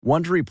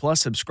Wondery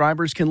Plus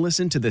subscribers can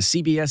listen to the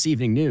CBS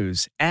Evening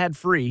News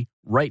ad-free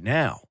right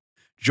now.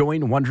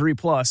 Join Wondery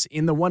Plus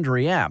in the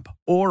Wondery app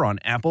or on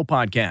Apple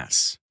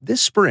Podcasts.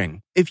 This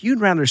spring, if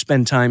you'd rather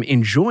spend time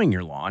enjoying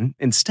your lawn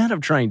instead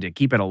of trying to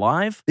keep it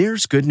alive,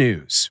 there's good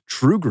news.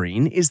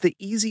 TruGreen is the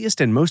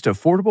easiest and most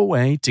affordable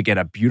way to get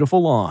a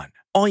beautiful lawn.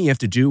 All you have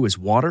to do is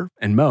water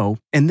and mow,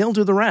 and they'll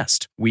do the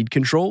rest. Weed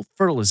control,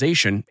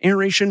 fertilization,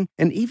 aeration,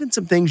 and even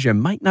some things you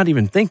might not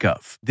even think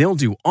of. They'll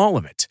do all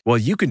of it, while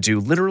you can do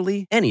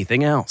literally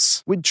anything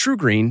else. With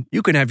TruGreen,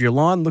 you can have your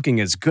lawn looking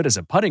as good as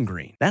a putting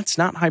green. That's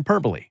not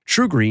hyperbole.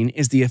 TruGreen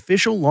is the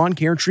official lawn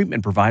care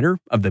treatment provider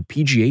of the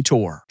PGA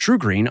Tour.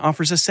 TruGreen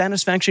offers a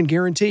satisfaction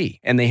guarantee,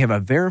 and they have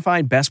a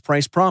verified best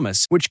price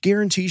promise, which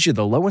guarantees you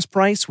the lowest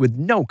price with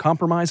no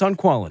compromise on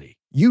quality.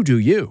 You do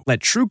you. Let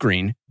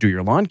TruGreen do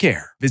your lawn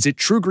care. Visit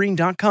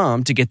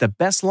TruGreen.com to get the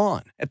best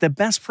lawn at the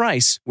best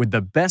price with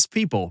the best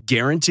people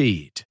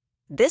guaranteed.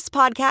 This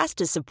podcast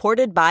is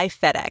supported by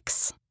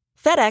FedEx.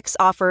 FedEx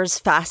offers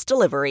fast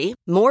delivery,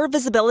 more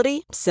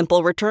visibility,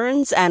 simple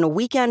returns, and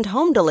weekend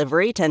home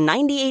delivery to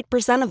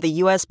 98% of the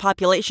U.S.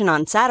 population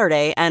on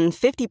Saturday and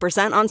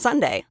 50% on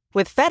Sunday.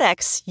 With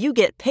FedEx, you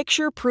get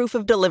picture proof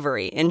of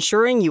delivery,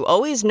 ensuring you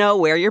always know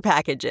where your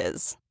package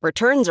is.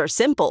 Returns are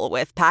simple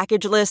with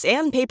packageless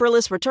and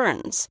paperless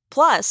returns.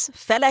 Plus,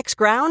 FedEx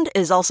Ground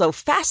is also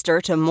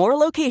faster to more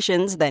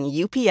locations than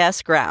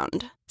UPS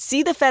Ground.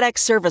 See the FedEx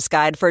service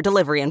guide for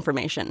delivery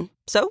information.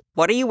 So,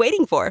 what are you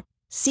waiting for?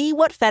 See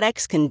what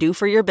FedEx can do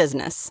for your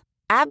business.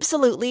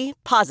 Absolutely,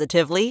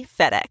 positively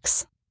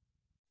FedEx.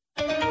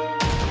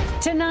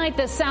 Tonight,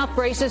 the South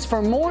braces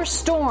for more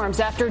storms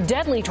after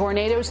deadly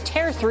tornadoes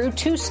tear through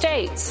 2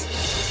 states.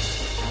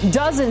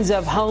 Dozens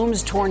of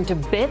homes torn to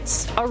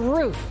bits, a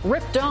roof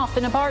ripped off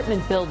an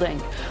apartment building,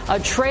 a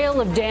trail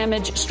of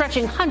damage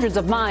stretching hundreds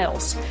of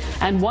miles,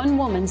 and one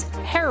woman's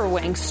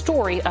harrowing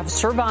story of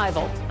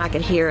survival. I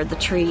could hear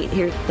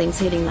things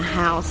hitting the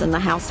house, and the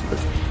house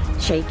was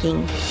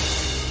shaking.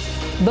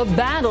 The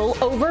battle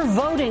over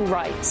voting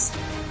rights.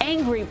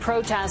 Angry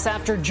protests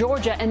after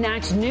Georgia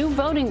enacts new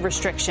voting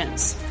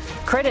restrictions.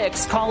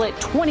 Critics call it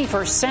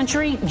 21st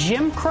century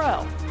Jim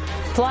Crow.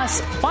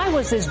 Plus, why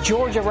was this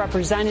Georgia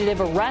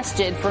representative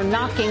arrested for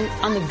knocking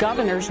on the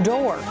governor's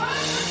door?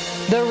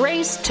 The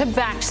race to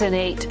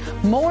vaccinate.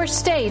 More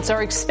states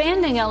are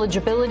expanding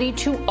eligibility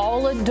to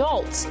all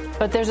adults,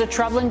 but there's a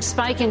troubling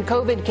spike in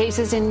COVID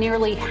cases in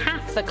nearly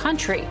half the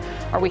country.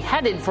 Are we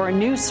headed for a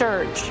new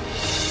surge?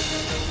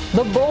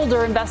 The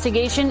Boulder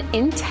investigation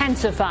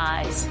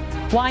intensifies.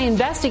 Why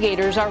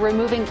investigators are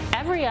removing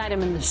every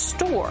item in the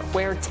store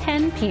where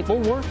 10 people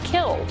were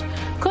killed.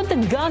 Could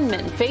the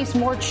gunman face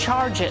more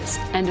charges?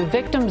 And a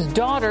victim's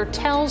daughter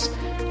tells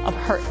of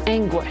her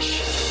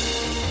anguish.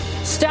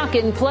 Stuck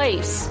in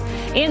place.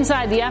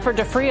 Inside the effort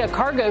to free a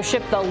cargo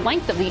ship the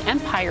length of the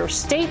Empire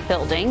State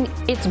Building,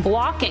 it's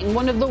blocking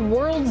one of the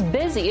world's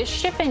busiest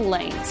shipping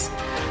lanes.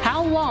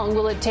 How long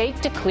will it take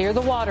to clear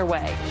the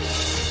waterway?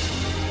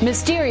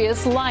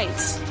 Mysterious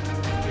lights.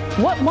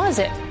 What was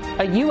it?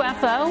 A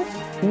UFO?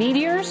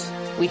 Meteors?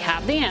 We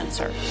have the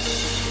answer.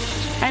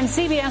 And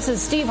CBS's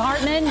Steve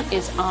Hartman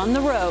is on the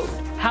road.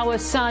 How a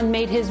son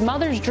made his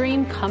mother's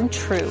dream come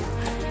true,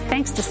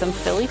 thanks to some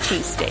Philly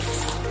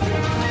cheesesteaks.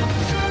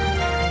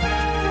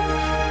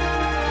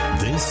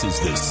 This is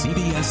the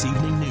CBS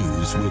Evening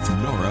News with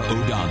Norah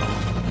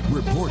O'Donnell,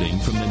 reporting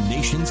from the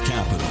nation's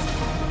capital.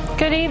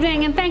 Good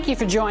evening, and thank you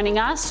for joining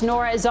us.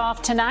 Norah is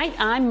off tonight.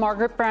 I'm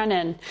Margaret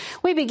Brennan.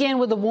 We begin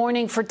with a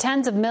warning for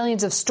tens of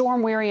millions of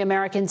storm-weary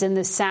Americans in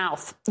the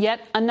South. Yet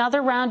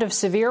another round of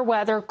severe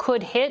weather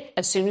could hit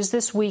as soon as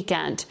this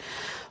weekend.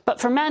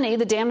 But for many,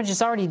 the damage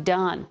is already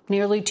done.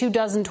 Nearly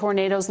 24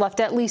 tornadoes left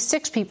at least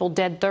 6 people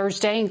dead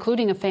Thursday,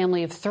 including a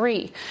family of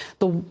 3.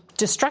 The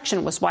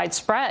destruction was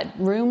widespread.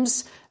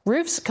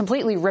 Roofs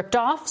completely ripped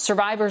off,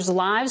 survivors'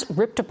 lives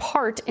ripped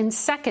apart in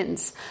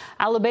seconds.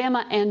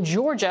 Alabama and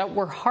Georgia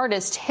were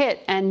hardest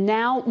hit, and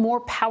now more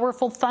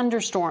powerful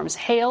thunderstorms,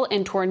 hail,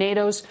 and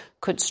tornadoes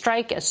could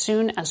strike as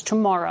soon as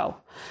tomorrow.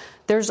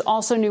 There's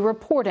also new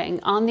reporting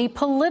on the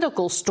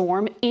political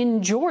storm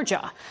in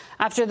Georgia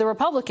after the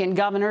Republican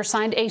governor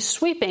signed a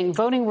sweeping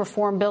voting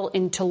reform bill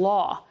into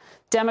law.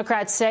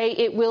 Democrats say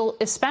it will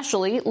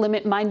especially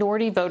limit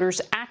minority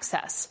voters'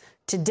 access.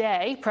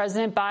 Today,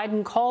 President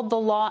Biden called the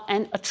law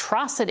an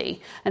atrocity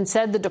and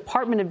said the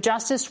Department of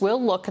Justice will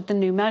look at the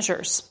new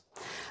measures.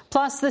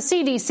 Plus, the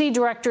CDC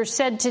director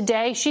said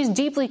today she's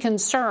deeply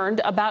concerned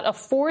about a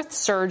 4th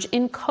surge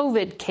in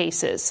COVID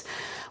cases.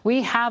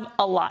 We have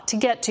a lot to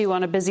get to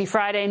on a busy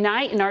Friday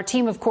night, and our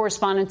team of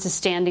correspondents is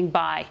standing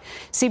by.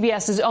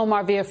 CBS's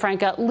Omar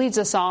Villafranca leads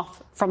us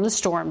off from the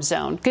storm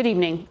zone. Good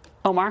evening,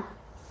 Omar.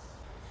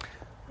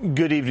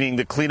 Good evening.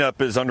 The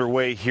cleanup is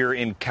underway here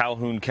in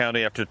Calhoun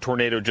County after a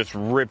tornado just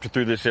ripped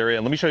through this area.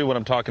 And let me show you what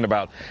I'm talking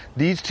about.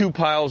 These 2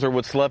 piles are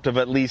what's left of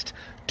at least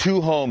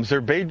 2 homes. They're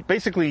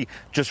basically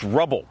just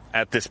rubble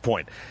at this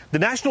point. The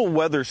National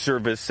Weather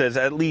Service says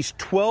at least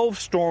 12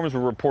 storms were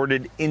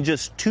reported in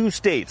just 2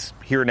 states,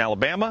 here in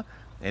Alabama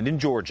and in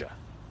Georgia.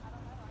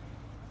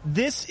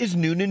 This is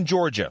Noonan,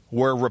 Georgia,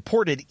 where a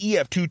reported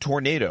EF2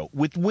 tornado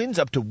with winds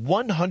up to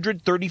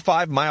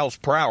 135 miles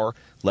per hour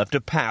left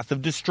a path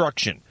of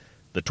destruction.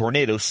 The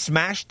tornado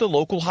smashed the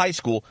local high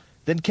school,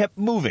 then kept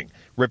moving,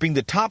 ripping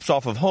the tops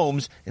off of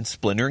homes and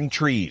splintering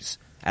trees.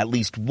 At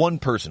least one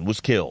person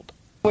was killed.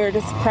 We're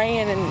just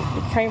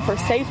praying for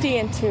safety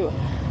and to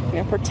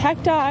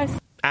protect us.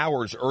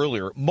 Hours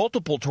earlier,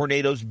 multiple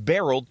tornadoes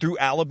barreled through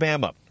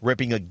Alabama,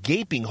 ripping a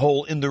gaping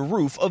hole in the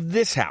roof of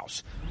this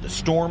house. The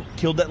storm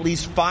killed at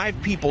least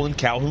 5 people in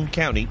Calhoun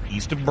County,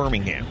 east of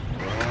Birmingham.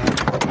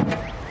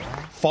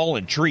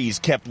 Fallen trees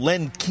kept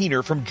Len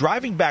Keener from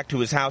driving back to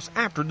his house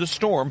after the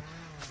storm,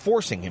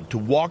 forcing him to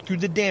walk through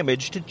the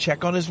damage to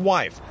check on his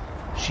wife.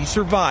 She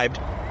survived,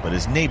 but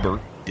his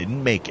neighbor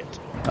didn't make it.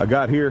 I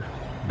got here,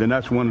 then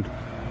that's when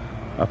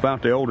I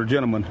found the older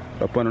gentleman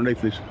up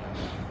underneath this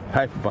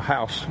half of a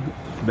house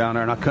down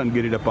there, and I couldn't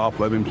get it up off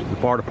of him. The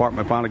fire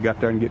department finally got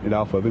there and getting it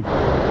off of him.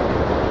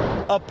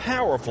 A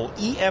powerful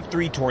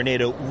EF3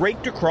 tornado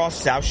raked across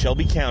South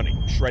Shelby County,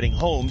 shredding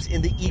homes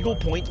in the Eagle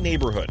Point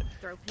neighborhood.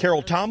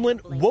 Carol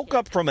Tomlin woke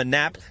up from a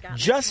nap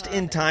just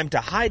in time to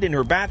hide in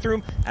her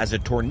bathroom as a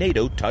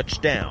tornado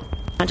touched down.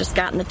 I just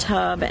got in the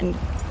tub and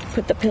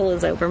put the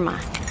pillows over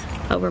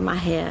my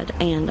head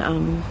and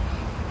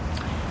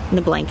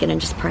the blanket and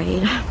just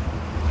prayed.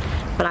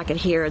 But I could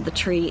hear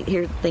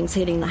things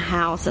hitting the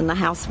house, and the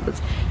house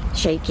was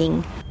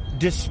shaking.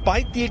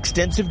 Despite the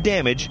extensive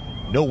damage,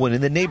 no one in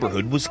the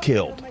neighborhood was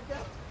killed.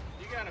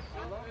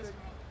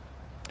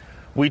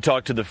 We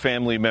talked to the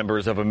family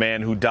members of a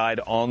man who died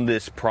on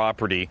this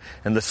property,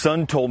 and the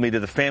son told me that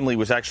the family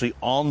was actually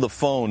on the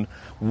phone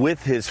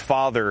with his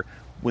father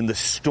when the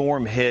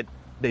storm hit.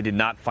 They did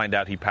not find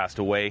out he passed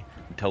away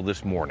until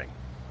this morning.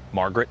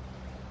 Margaret?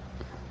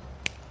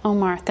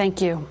 Omar,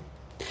 thank you.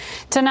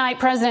 Tonight,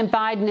 President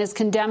Biden is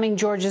condemning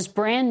Georgia's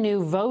brand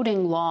new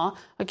voting law,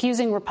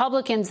 accusing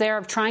Republicans there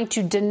of trying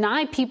to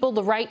deny people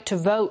the right to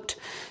vote.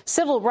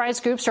 Civil rights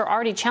groups are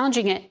already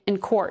challenging it in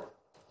court.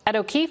 Ed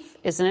O'Keefe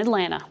is in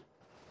Atlanta.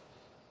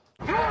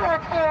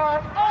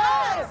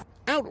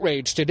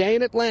 Outrage today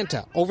in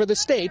Atlanta over the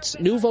state's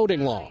new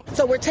voting law.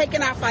 So we're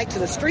taking our fight to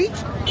the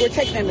streets, we're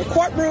taking it in the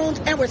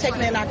courtrooms, and we're taking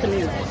it in our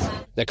communities.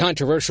 The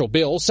controversial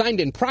bill, signed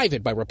in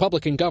private by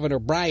Republican Governor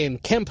Brian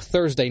Kemp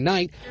Thursday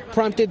night,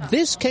 prompted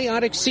this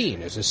chaotic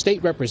scene as a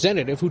state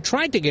representative who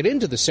tried to get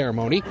into the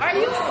ceremony. Are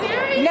you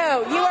serious?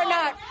 No, you are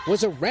not.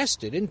 Was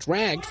arrested and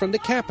dragged from the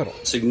Capitol.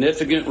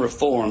 Significant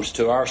reforms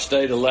to our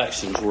state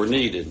elections were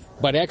needed.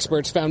 But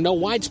experts found no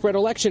widespread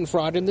election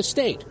fraud in the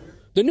state.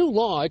 The new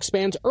law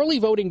expands early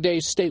voting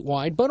days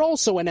statewide, but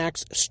also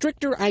enacts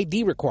stricter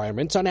ID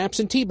requirements on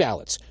absentee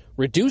ballots,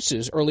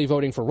 reduces early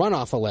voting for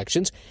runoff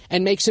elections,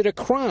 and makes it a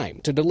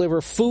crime to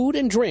deliver food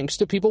and drinks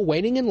to people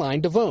waiting in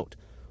line to vote.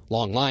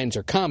 Long lines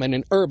are common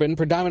in urban,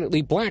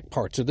 predominantly black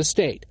parts of the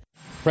state.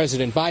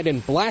 President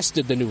Biden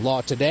blasted the new law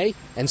today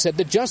and said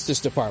the Justice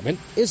Department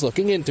is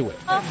looking into it.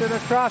 It's an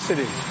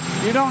atrocity.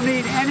 You don't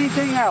need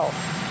anything else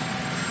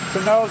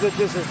to know that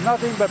this is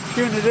nothing but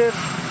punitive,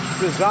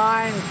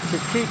 designed to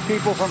keep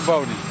people from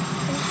voting.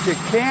 You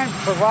can't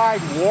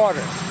provide water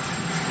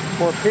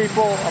for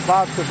people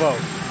about to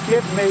vote.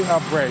 Give me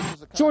a break.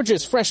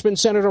 Georgia's freshman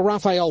Senator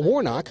Raphael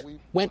Warnock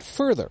went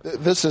further.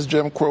 This is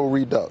Jim Crow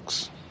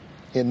Redux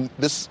in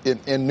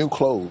new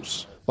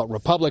clothes. But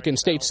Republican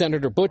State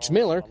Senator Butch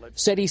Miller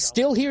said he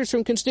still hears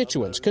from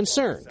constituents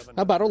concerned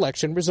about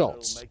election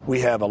results.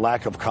 We have a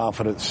lack of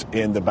confidence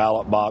in the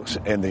ballot box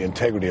and the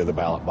integrity of the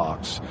ballot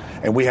box,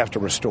 and we have to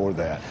restore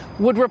that.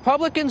 Would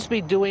Republicans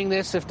be doing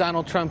this if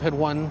Donald Trump had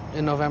won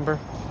in November?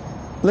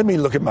 Let me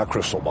look at my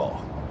crystal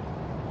ball.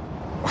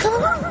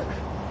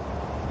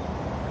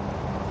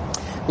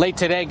 Late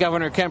today,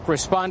 Governor Kemp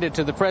responded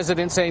to the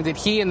president, saying that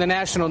he and the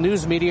national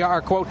news media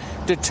are, quote,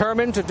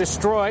 determined to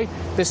destroy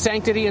the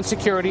sanctity and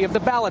security of the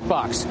ballot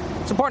box.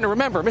 It's important to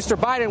remember, Mr.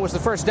 Biden was the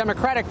first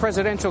Democratic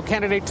presidential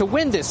candidate to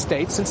win this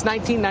state since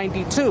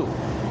 1992.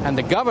 And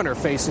the governor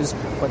faces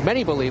what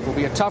many believe will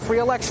be a tough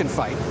re-election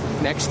fight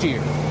next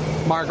year.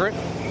 Margaret?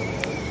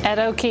 Ed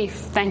O'Keefe,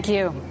 thank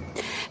you.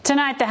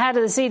 Tonight, the head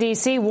of the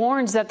CDC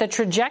warns that the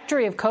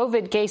trajectory of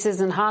COVID cases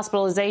and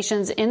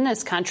hospitalizations in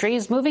this country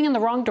is moving in the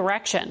wrong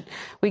direction.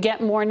 We get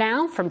more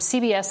now from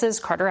CBS's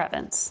Carter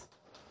Evans.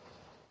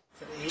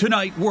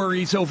 Tonight,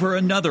 worries over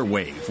another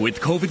wave, with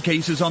COVID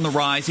cases on the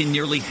rise in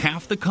nearly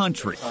half the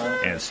country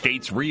as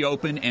states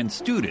reopen and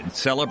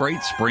students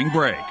celebrate spring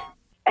break.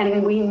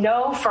 And we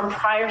know from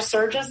prior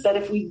surges that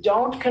if we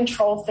don't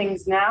control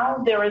things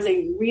now, there is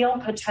a real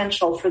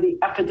potential for the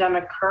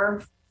epidemic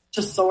curve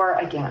to soar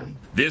again.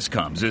 This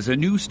comes as a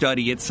new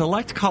study at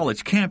select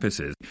college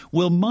campuses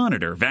will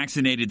monitor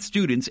vaccinated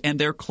students and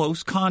their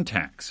close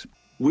contacts.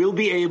 We'll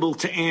be able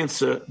to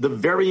answer the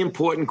very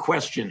important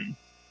question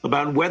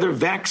about whether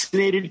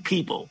vaccinated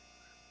people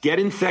get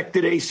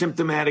infected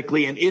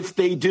asymptomatically, and if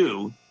they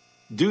do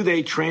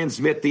they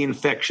transmit the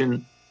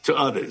infection to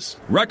others.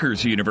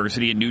 Rutgers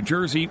University in New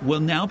Jersey will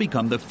now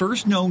become the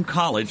first known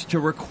college to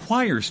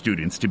require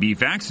students to be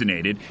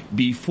vaccinated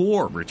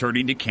before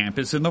returning to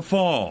campus in the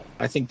fall.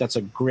 I think that's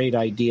a great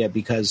idea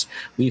because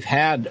we've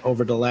had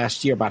over the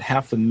last year about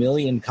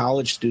 500,000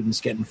 college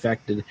students get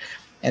infected.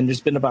 And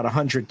there's been about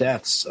 100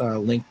 deaths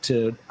linked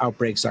to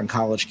outbreaks on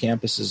college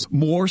campuses.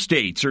 More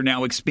states are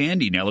now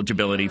expanding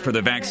eligibility for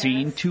the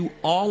vaccine to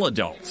all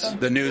adults.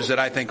 The news that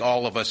I think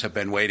all of us have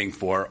been waiting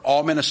for,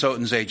 all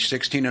Minnesotans age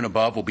 16 and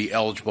above will be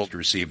eligible to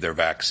receive their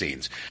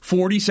vaccines.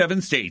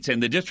 47 states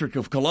and the District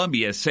of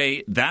Columbia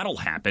say that'll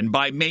happen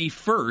by May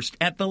 1st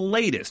at the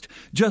latest.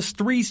 Just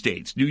 3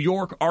 states, New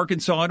York,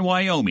 Arkansas, and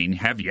Wyoming,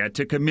 have yet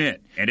to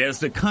commit. And as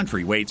the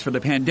country waits for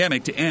the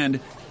pandemic to end,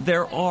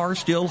 there are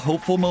still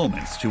hopeful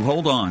moments to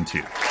hold on to.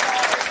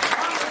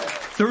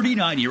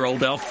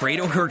 39-year-old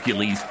Alfredo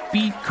Hercules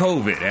beat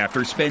COVID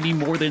after spending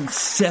more than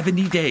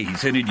 70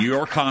 days in a New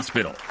York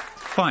hospital,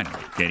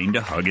 finally getting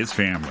to hug his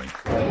family.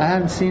 I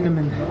haven't seen him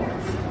in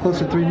close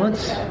to 3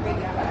 months.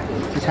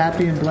 Just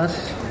happy and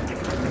blessed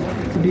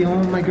to be home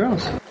with my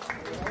girls.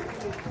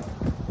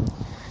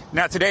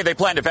 Now, today they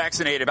plan to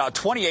vaccinate about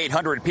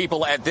 2,800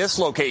 people at this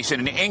location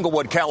in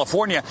Inglewood,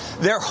 California.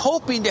 They're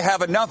hoping to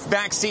have enough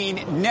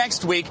vaccine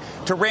next week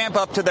to ramp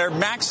up to their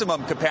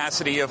maximum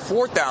capacity of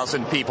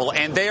 4,000 people.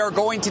 And they are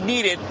going to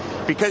need it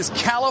because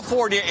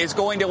California is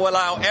going to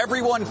allow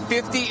everyone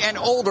 50 and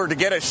older to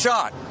get a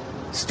shot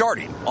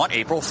starting on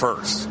April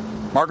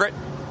 1st. Margaret?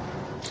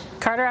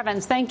 Carter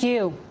Evans, thank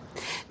you.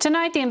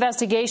 Tonight, the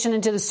investigation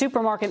into the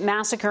supermarket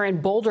massacre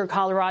in Boulder,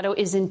 Colorado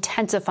is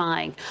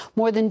intensifying.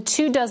 More than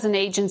 24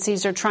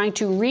 agencies are trying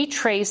to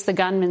retrace the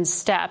gunman's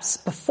steps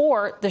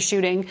before the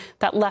shooting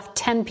that left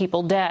 10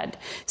 people dead.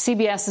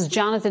 CBS's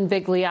Jonathan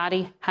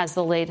Vigliotti has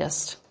the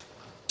latest.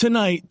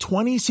 Tonight,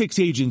 26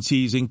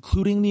 agencies,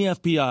 including the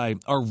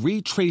FBI, are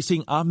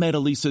retracing Ahmed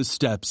Alisa's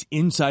steps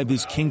inside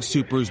this King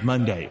Soopers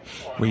Monday,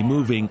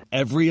 removing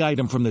every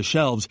item from the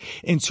shelves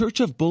in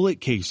search of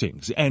bullet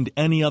casings and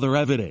any other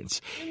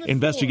evidence.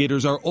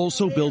 Investigators are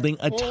also building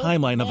a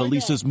timeline of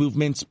Alisa's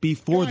movements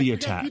before the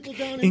attack,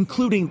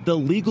 including the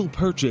legal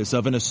purchase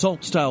of an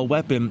assault-style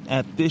weapon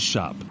at this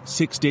shop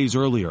 6 days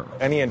earlier.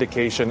 Any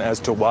indication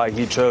as to why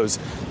he chose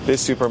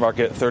this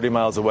supermarket 30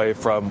 miles away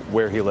from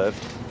where he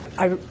lived?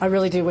 I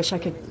really do wish I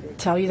could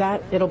tell you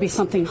that. It'll be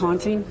something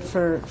haunting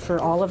for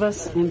all of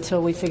us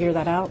until we figure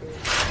that out.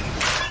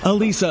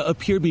 Alisa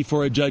appeared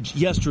before a judge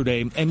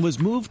yesterday and was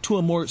moved to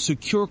a more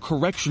secure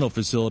correctional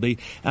facility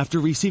after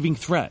receiving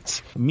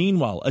threats.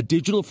 Meanwhile, a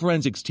digital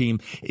forensics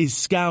team is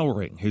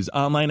scouring his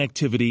online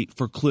activity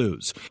for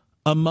clues.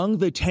 Among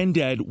the 10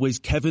 dead was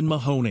Kevin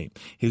Mahoney.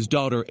 His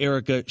daughter,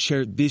 Erica,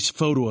 shared this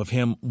photo of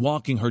him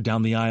walking her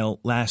down the aisle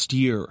last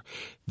year.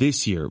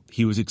 This year,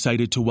 he was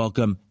excited to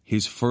welcome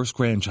his first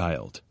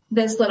grandchild.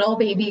 This little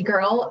baby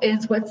girl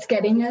is what's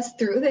getting us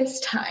through this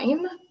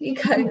time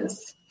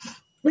because,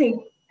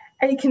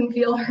 I can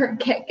feel her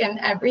kick, and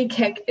every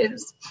kick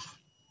is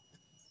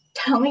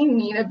telling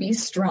me to be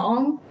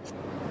strong.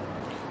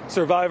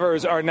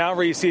 Survivors are now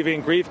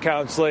receiving grief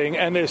counseling,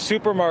 and this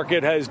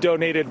supermarket has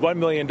donated $1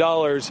 million.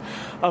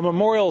 A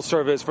memorial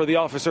service for the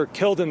officer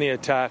killed in the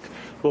attack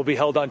will be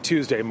held on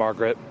Tuesday,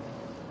 Margaret.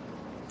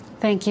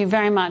 Thank you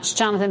very much.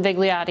 Jonathan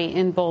Vigliotti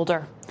in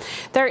Boulder.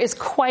 There is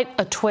quite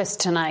a twist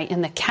tonight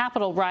in the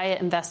Capitol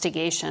riot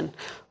investigation.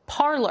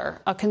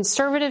 Parler, a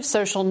conservative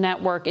social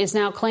network, is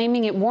now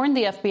claiming it warned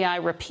the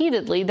FBI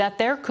repeatedly that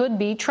there could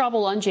be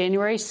trouble on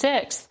January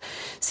 6th.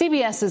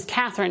 CBS's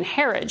Catherine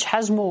Herridge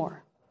has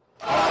more.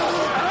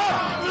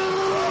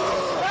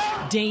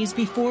 Days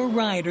before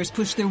rioters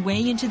pushed their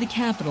way into the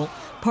Capitol,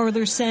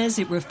 Parler says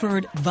it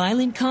referred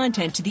violent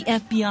content to the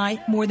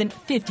FBI more than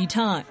 50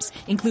 times,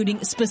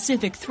 including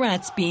specific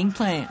threats being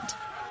planned.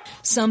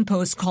 Some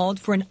posts called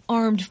for an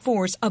armed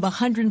force of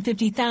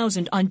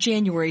 150,000 on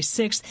January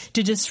 6th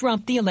to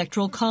disrupt the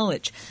Electoral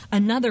College.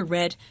 Another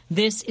read,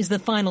 "This is the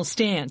final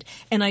stand,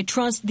 and I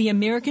trust the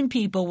American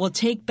people will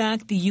take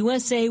back the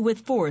USA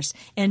with force,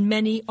 and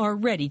many are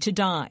ready to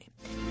die."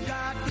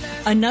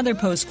 Another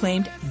post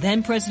claimed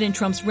then President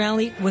Trump's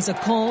rally was a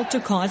call to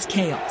cause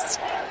chaos.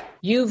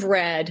 You've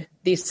read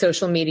these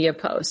social media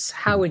posts.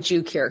 How would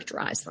you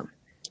characterize them?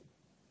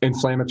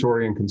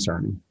 Inflammatory and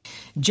concerning.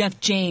 Jeff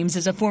James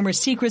is a former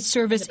Secret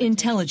Service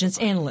intelligence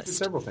analyst.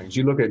 Several things.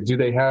 You look at, do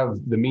they have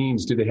the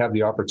means, do they have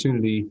the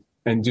opportunity,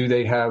 and do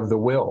they have the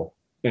will?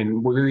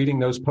 And we're reading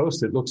those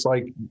posts. It looks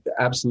like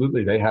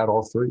absolutely they had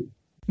all three.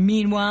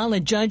 Meanwhile, a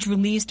judge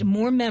released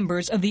more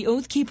members of the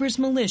Oath Keepers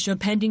militia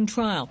pending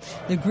trial.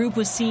 The group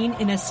was seen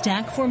in a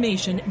stack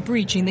formation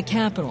breaching the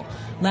Capitol.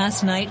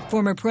 Last night,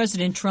 former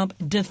President Trump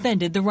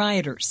defended the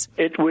rioters.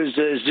 It was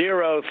a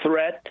zero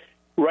threat.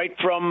 Right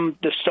from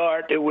the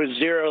start, it was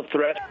zero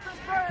threat.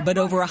 But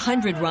over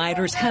 100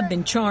 rioters have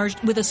been charged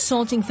with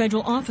assaulting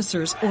federal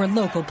officers or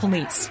local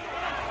police.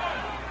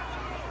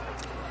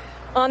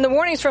 On the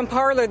warnings from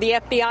Parler, the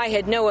FBI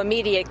had no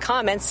immediate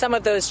comments. Some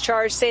of those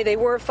charged say they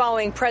were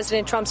following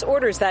President Trump's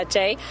orders that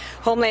day.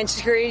 Homeland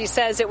Security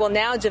says it will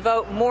now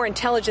devote more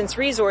intelligence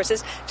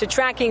resources to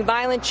tracking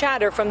violent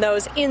chatter from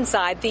those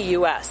inside the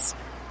U.S.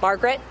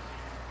 Margaret?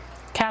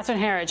 Catherine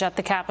Herridge at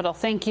the Capitol.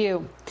 Thank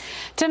you.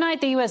 Tonight,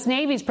 the U.S.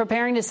 Navy is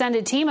preparing to send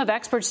a team of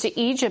experts to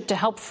Egypt to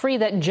help free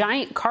that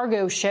giant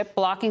cargo ship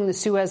blocking the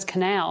Suez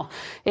Canal.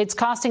 It's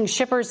costing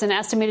shippers an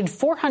estimated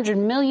 $400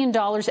 million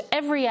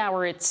every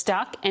hour it's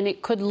stuck, and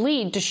it could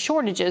lead to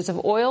shortages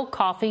of oil,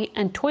 coffee,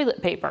 and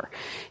toilet paper.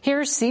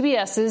 Here's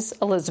CBS's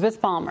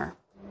Elizabeth Palmer.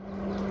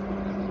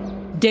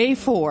 Day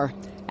 4.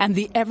 And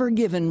the Ever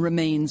Given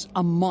remains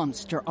a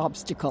monster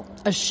obstacle.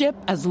 A ship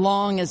as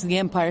long as the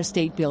Empire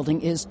State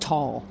Building is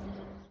tall.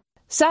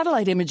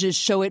 Satellite images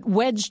show it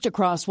wedged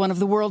across one of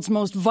the world's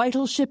most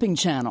vital shipping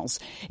channels.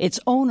 Its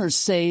owners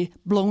say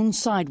blown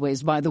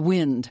sideways by the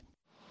wind.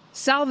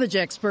 Salvage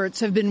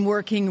experts have been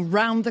working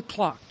round the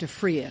clock to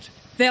free it.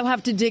 They'll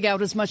have to dig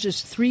out as much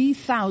as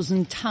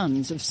 3,000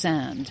 tons of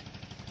sand.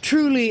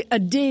 Truly a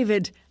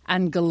David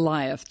and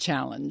Goliath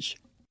challenge.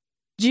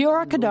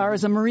 Giora Kadar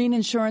is a marine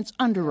insurance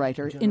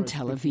underwriter in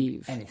Tel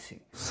Aviv.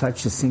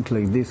 Such a thing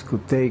like this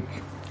could take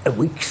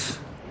weeks.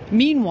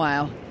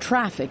 Meanwhile,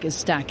 traffic is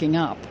stacking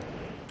up.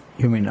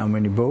 You mean how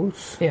many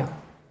boats? Yeah.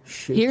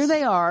 Ships here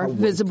they are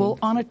visible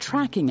on a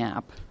tracking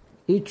app.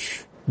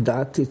 Each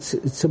dot,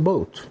 it's a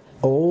boat.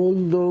 All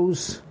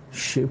those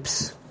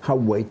ships are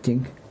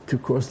waiting to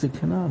cross the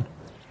canal.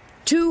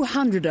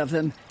 200 of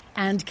them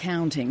and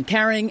counting,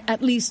 carrying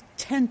at least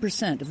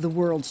 10% of the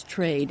world's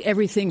trade,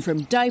 everything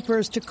from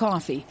diapers to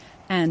coffee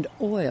and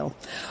oil.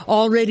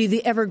 Already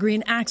the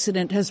Evergreen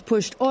accident has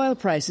pushed oil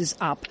prices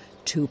up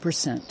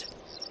 2%.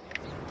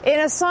 In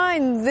a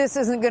sign this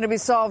isn't going to be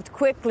solved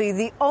quickly,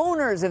 the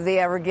owners of the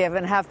Ever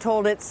Given have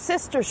told its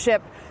sister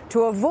ship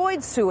to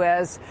avoid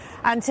Suez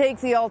and take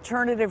the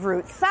alternative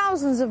route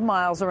thousands of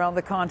miles around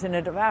the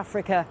continent of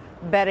Africa,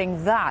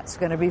 betting that's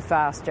going to be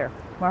faster.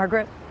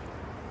 Margaret?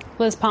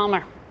 Liz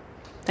Palmer.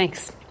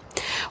 Thanks.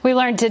 We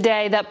learned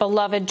today that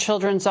beloved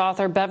children's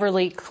author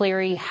Beverly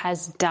Cleary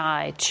has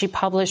died. She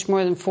published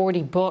more than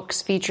 40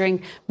 books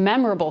featuring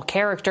memorable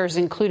characters,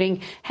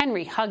 including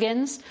Henry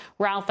Huggins,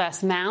 Ralph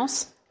S.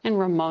 Mouse, and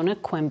Ramona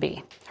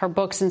Quimby. Her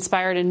books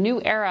inspired a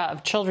new era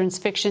of children's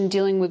fiction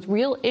dealing with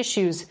real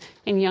issues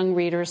in young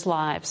readers'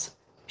 lives.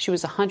 She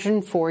was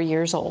 104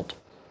 years old.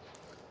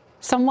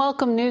 Some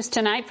welcome news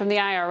tonight from the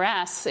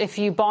IRS. If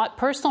you bought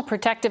personal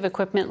protective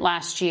equipment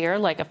last year,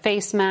 like a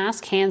face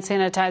mask, hand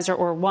sanitizer,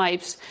 or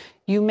wipes,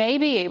 you may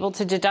be able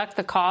to deduct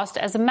the cost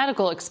as a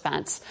medical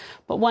expense.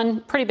 But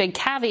one pretty big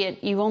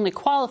caveat, you only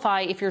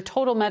qualify if your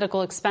total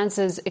medical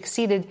expenses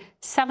exceeded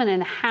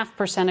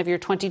 7.5% of your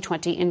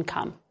 2020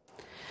 income.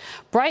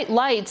 Bright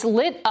lights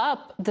lit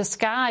up the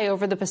sky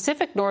over the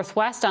Pacific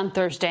Northwest on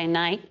Thursday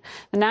night.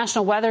 The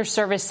National Weather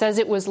Service says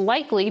it was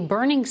likely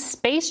burning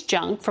space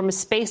junk from a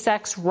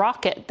SpaceX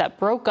rocket that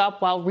broke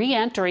up while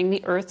re-entering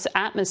the Earth's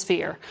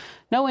atmosphere.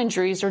 No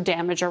injuries or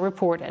damage are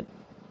reported.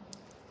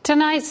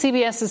 Tonight,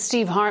 CBS's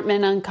Steve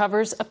Hartman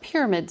uncovers a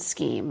pyramid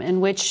scheme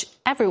in which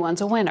everyone's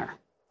a winner.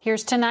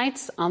 Here's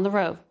tonight's On the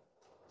Road.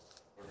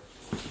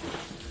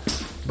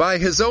 By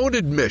his own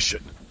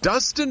admission,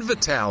 Dustin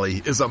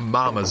Vitale is a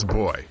mama's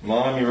boy.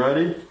 Mom, you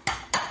ready?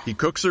 He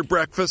cooks her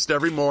breakfast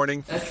every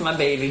morning. That's my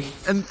baby.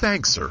 And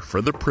thanks her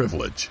for the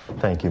privilege.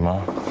 Thank you,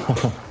 Mom.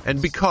 And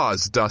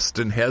because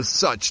Dustin has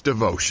such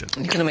devotion.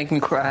 You're going to make me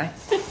cry.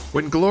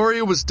 When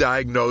Gloria was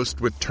diagnosed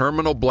with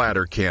terminal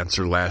bladder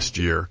cancer last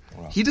year,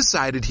 he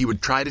decided he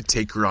would try to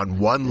take her on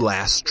one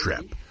last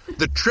trip.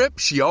 The trip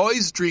she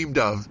always dreamed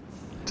of,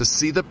 to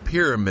see the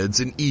pyramids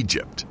in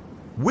Egypt.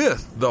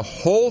 With the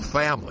whole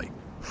family.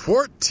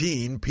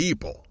 14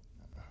 people.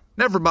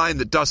 Never mind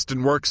that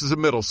Dustin works as a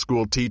middle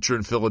school teacher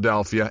in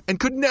Philadelphia and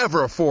could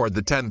never afford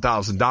the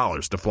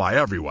 $10,000 to fly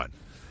everyone.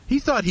 He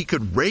thought he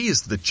could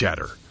raise the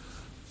cheddar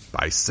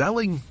by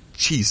selling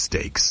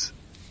cheesesteaks.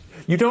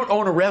 You don't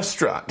own a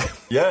restaurant.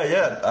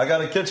 Yeah. I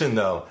got a kitchen,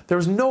 though. There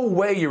was no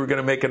way you were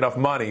going to make enough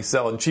money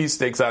selling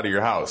cheesesteaks out of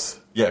your house.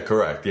 Yeah,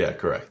 correct.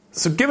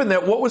 So given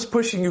that, what was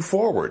pushing you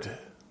forward?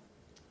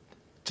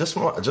 Just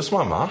my mom.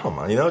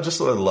 Just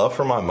a love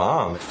for my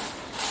mom.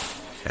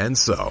 And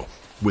so,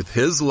 with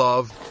his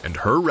love and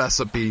her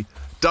recipe,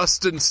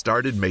 Dustin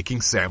started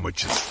making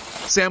sandwiches.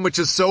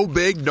 Sandwiches so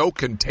big no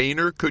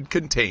container could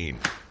contain.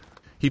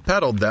 He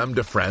peddled them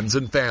to friends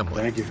and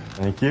family.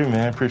 Thank you,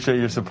 man. Appreciate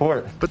your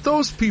support. But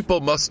those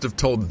people must have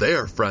told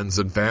their friends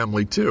and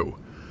family, too.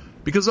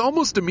 Because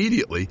almost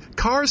immediately,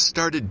 cars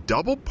started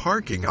double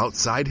parking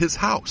outside his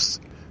house.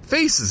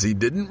 Faces he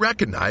didn't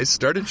recognize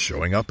started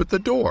showing up at the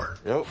door.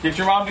 Yep. Get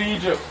your mom to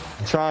Egypt.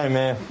 I'm trying,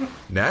 man.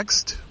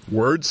 Next,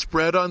 word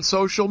spread on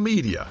social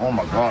media. Oh,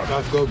 my God.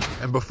 That's good.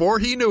 And before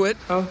he knew it,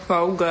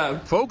 so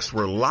good. Folks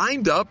were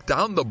lined up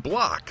down the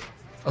block.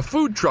 A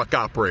food truck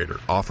operator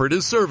offered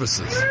his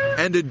services.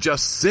 And in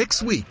just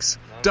 6 weeks,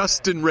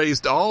 Dustin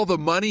raised all the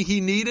money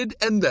he needed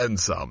and then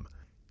some.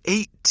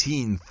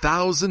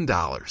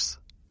 $18,000.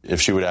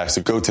 If she would ask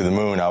to go to the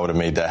moon, I would have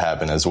made that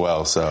happen as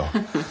well, so...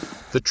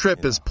 The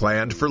trip is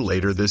planned for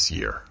later this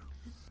year.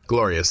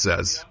 Gloria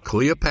says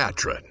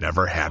Cleopatra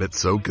never had it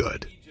so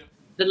good.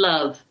 The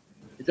love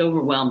is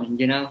overwhelming,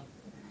 you know?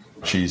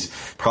 She's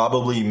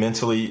probably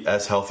mentally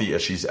as healthy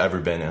as she's ever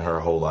been in her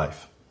whole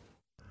life.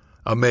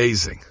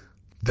 Amazing.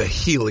 The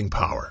healing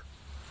power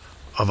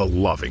of a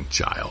loving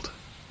child.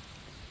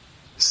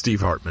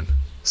 Steve Hartman,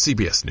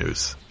 CBS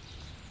News.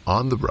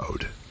 On the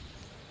road.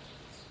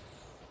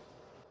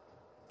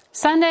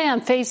 Sunday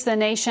on Face the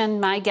Nation,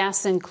 my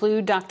guests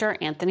include Dr.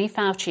 Anthony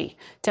Fauci,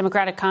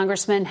 Democratic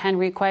Congressman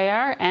Henry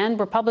Cuellar, and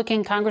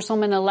Republican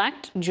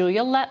Congresswoman-elect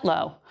Julia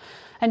Letlow.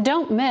 And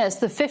don't miss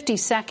the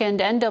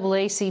 52nd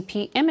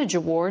NAACP Image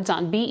Awards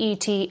on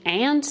BET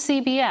and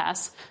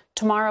CBS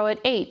tomorrow at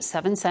 8,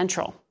 7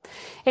 Central.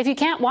 If you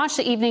can't watch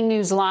the evening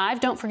news live,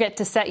 don't forget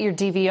to set your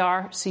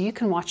DVR so you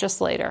can watch us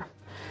later.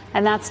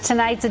 And that's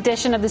tonight's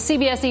edition of the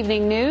CBS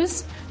Evening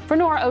News. For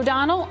Norah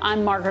O'Donnell,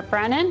 I'm Margaret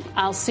Brennan.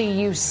 I'll see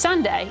you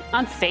Sunday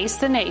on Face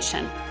the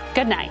Nation.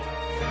 Good night.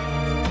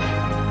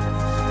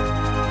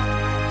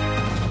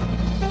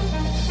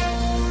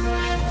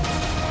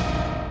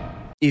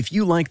 If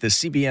you like the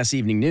CBS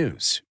Evening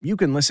News, you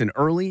can listen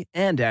early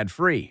and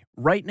ad-free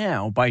right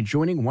now by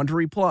joining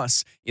Wondery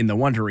Plus in the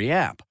Wondery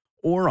app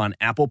or on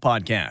Apple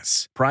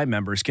Podcasts. Prime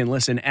members can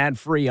listen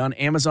ad-free on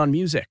Amazon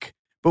Music.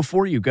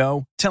 Before you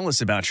go, tell us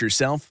about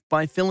yourself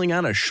by filling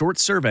out a short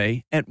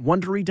survey at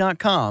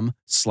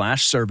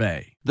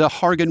Wondery.com/survey. The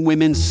Hargan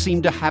women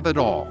seem to have it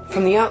all.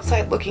 From the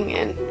outside looking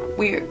in,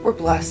 we were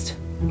blessed.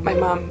 My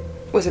mom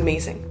was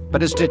amazing.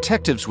 But as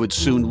detectives would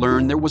soon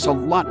learn, there was a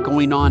lot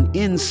going on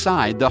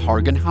inside the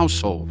Hargan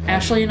household.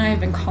 Ashley and I have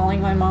been calling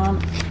my mom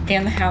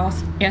and the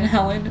house and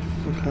Helen.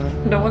 Okay.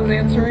 No one's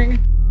answering.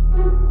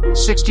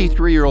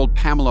 63-year-old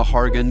Pamela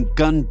Hargan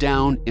gunned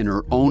down in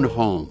her own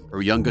home. Her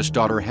youngest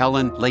daughter,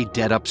 Helen, lay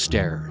dead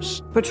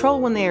upstairs.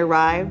 Patrol, when they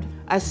arrived,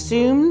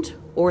 assumed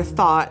or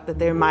thought that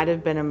there might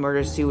have been a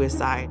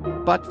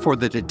murder-suicide. But for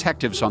the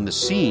detectives on the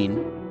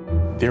scene,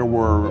 there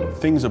were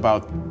things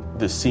about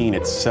the scene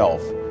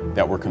itself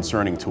that were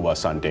concerning to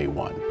us on day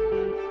one.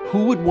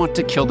 Who would want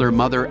to kill their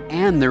mother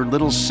and their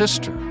little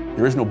sister?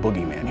 There is no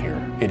boogeyman here.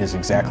 It is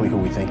exactly who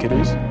we think it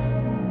is.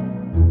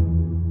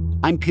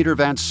 I'm Peter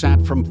Van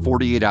Sant from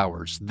 48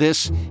 Hours.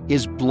 This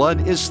is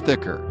Blood is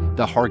Thicker,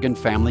 the Hargan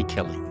Family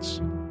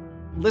Killings.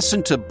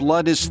 Listen to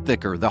Blood is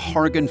Thicker, the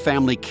Hargan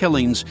Family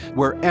Killings,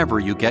 wherever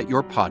you get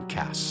your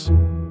podcasts.